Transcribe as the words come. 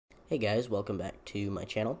Hey guys, welcome back to my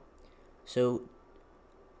channel. So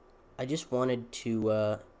I just wanted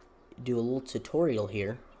to do a little tutorial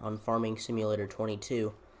here on Farming Simulator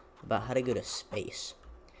 22 about how to go to space.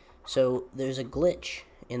 So there's a glitch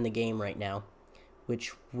in the game right now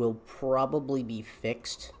which will probably be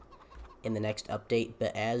fixed in the next update,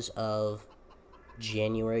 but as of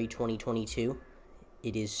January 2022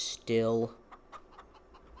 it is still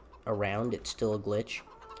around. It's still a glitch.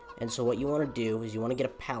 And so what you want to do is you want to get a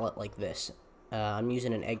pallet like this. I'm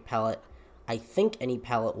using an egg pallet. I think any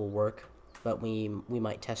pallet will work, but we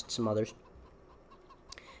might test some others.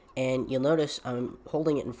 And you'll notice I'm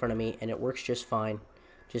holding it in front of me and it works just fine,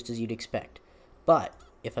 just as you'd expect. But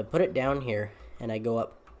if I put it down here and I go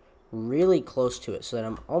up really close to it so that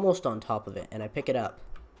I'm almost on top of it and I pick it up,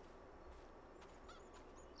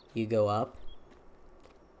 you go up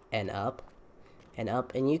and up and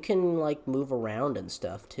up, and you can like move around and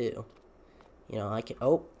stuff too. You know, I can,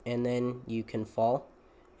 oh, and then you can fall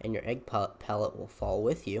and your egg pallet will fall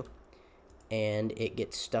with you and it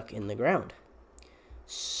gets stuck in the ground.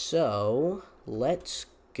 So let's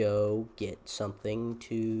go get something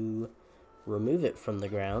to remove it from the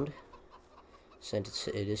ground since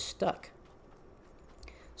it is stuck.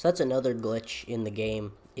 So that's another glitch in the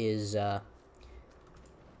game, is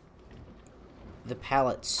the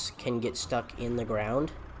pallets can get stuck in the ground,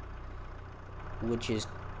 which is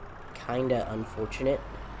kinda unfortunate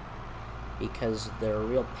because they're a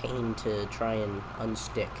real pain to try and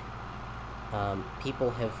unstick. People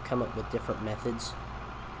have come up with different methods.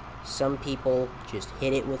 Some people just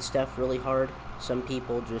hit it with stuff really hard. Some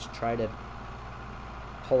people just try to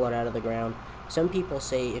pull it out of the ground. Some people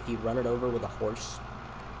say if you run it over with a horse,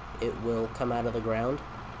 it will come out of the ground.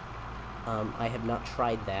 I have not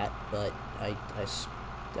tried that, but I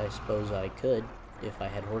suppose I could if I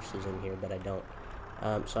had horses in here, but I don't.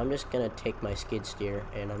 So I'm just going to take my skid steer,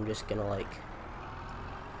 and I'm just going to like...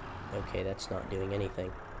 Okay, that's not doing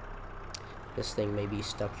anything. This thing may be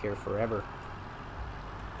stuck here forever.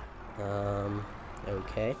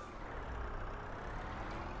 Okay.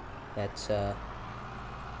 That's not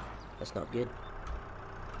good.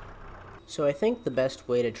 So I think the best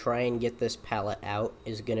way to try and get this pallet out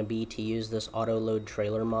is going to be to use this auto load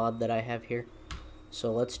trailer mod that I have here.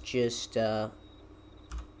 So let's just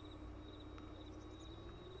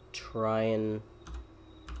try and...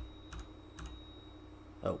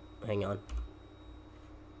 Oh, hang on.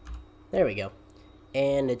 There we go.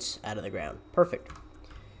 And it's out of the ground. Perfect.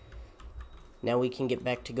 Now we can get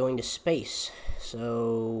back to going to space.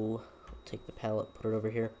 So I'll take the pallet, put it over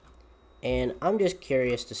here. And I'm just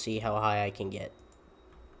curious to see how high I can get.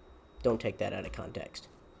 Don't take that out of context.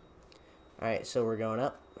 Alright, so we're going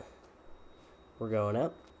up. We're going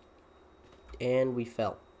up. And we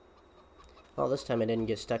fell. Well, this time I didn't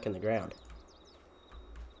get stuck in the ground.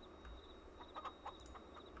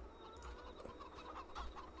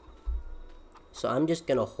 So I'm just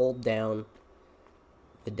going to hold down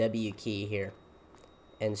the W key here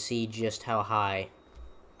and see just how high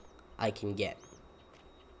I can get.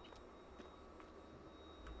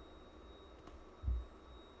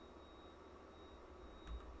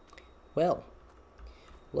 Well,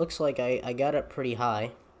 looks like I got it pretty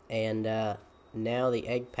high, and now the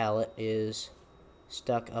egg pallet is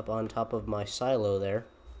stuck up on top of my silo there.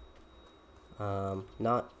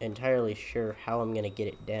 Not entirely sure how I'm going to get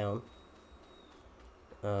it down.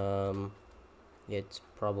 It's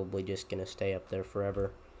probably just going to stay up there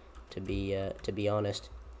forever, to be honest.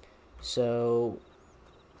 So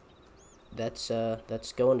that's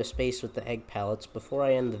going to space with the egg pallets. Before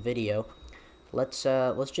I end the video, let's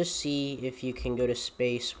just see if you can go to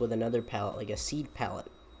space with another pallet, like a seed pallet.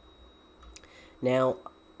 Now,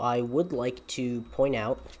 I would like to point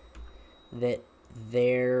out that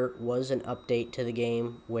there was an update to the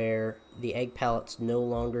game where the egg pallets no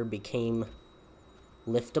longer became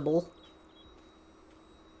liftable.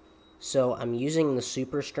 So I'm using the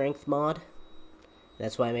super strength mod.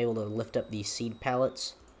 That's why I'm able to lift up these seed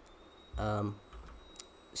pallets.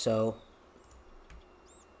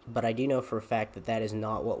 But I do know for a fact that that is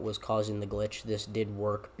not what was causing the glitch. This did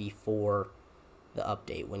work before the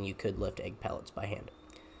update when you could lift egg pallets by hand.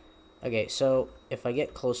 Okay, so if I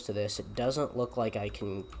get close to this, it doesn't look like I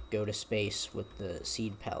can go to space with the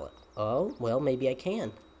seed pallet. Oh, well, maybe I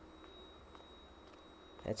can.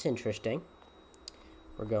 That's interesting.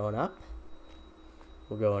 We're going up.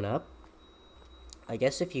 We're going up. I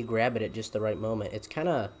guess if you grab it at just the right moment, it's kind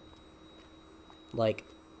of like...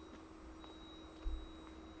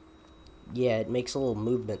 Yeah, it makes little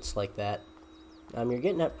movements like that. You're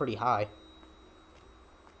getting up pretty high.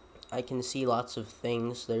 I can see lots of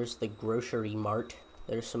things. There's the grocery mart.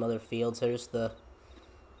 There's some other fields. There's the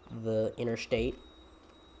the interstate.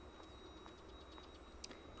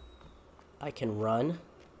 I can run.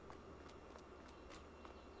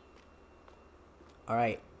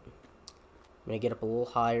 Alright. I'm going to get up a little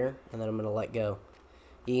higher, and then I'm going to let go.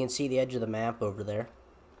 You can see the edge of the map over there.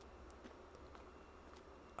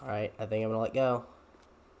 Alright, I think I'm going to let go.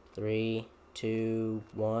 3, 2,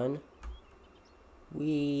 1.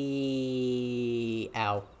 Whee!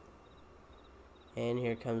 Ow. And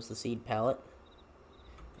here comes the seed pallet.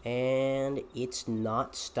 And it's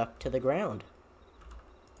not stuck to the ground.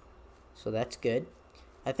 So that's good.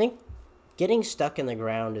 I think getting stuck in the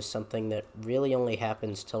ground is something that really only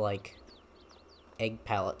happens to, like, egg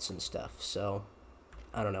pallets and stuff. So,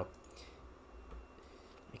 I don't know.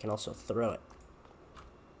 I can also throw it.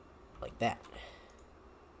 Like that.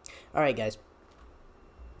 Alright, guys.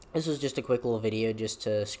 This was just a quick little video just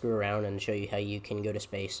to screw around and show you how you can go to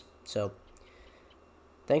space. So,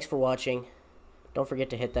 thanks for watching. Don't forget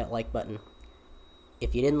to hit that like button.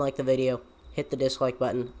 If you didn't like the video, hit the dislike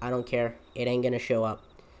button. I don't care. It ain't gonna show up.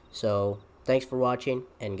 So, thanks for watching,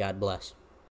 and God bless.